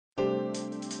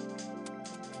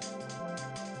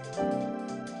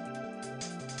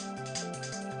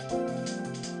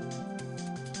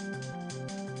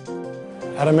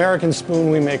At American Spoon,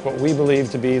 we make what we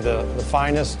believe to be the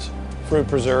finest fruit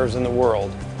preserves in the world.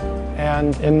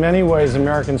 And in many ways,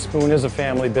 American Spoon is a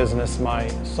family business. My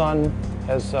son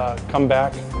has come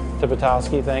back to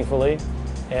Petoskey, thankfully,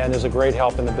 and is a great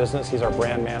help in the business. He's our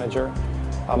brand manager.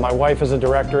 My wife is a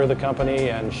director of the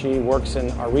company, and she works in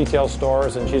our retail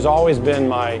stores, and she's always been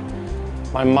my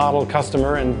model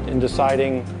customer in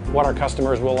deciding what our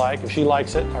customers will like. If she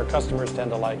likes it, our customers tend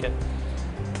to like it.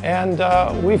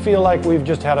 And we feel like we've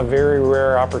just had a very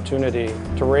rare opportunity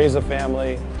to raise a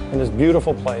family in this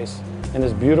beautiful place, in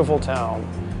this beautiful town.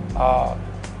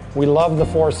 We love the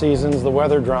four seasons, the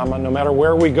weather drama. No matter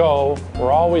where we go,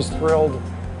 we're always thrilled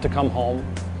to come home.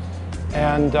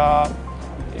 And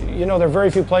you know, there are very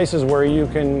few places where you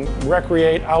can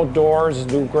recreate outdoors,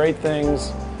 do great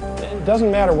things. It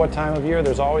doesn't matter what time of year,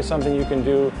 there's always something you can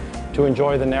do to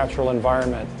enjoy the natural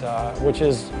environment, which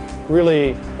is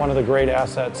really one of the great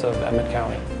assets of Emmet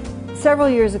County. Several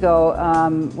years ago,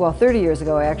 well 30 years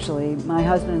ago actually, my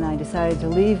husband and I decided to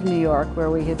leave New York, where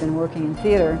we had been working in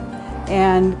theater,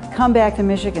 and come back to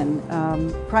Michigan,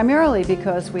 primarily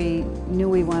because we knew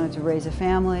we wanted to raise a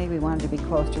family, we wanted to be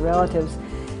close to relatives,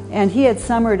 and he had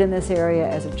summered in this area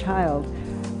as a child.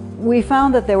 We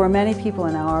found that there were many people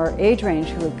in our age range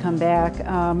who would come back,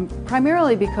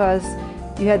 primarily because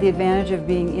you had the advantage of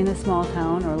being in a small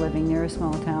town or living near a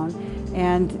small town,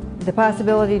 and the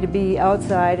possibility to be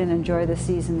outside and enjoy the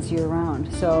seasons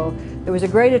year-round. So there was a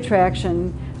great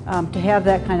attraction to have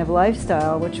that kind of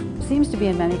lifestyle, which seems to be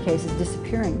in many cases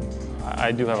disappearing.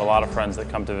 I do have a lot of friends that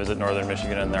come to visit northern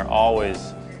Michigan, and they're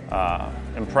always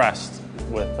impressed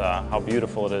with how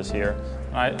beautiful it is here.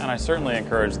 And I certainly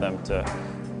encourage them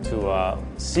to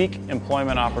seek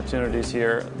employment opportunities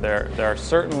here. There are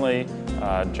certainly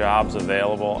jobs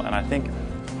available, and I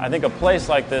think a place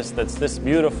like this that's this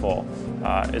beautiful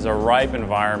is a ripe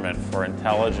environment for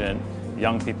intelligent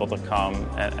young people to come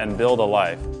and build a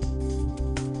life.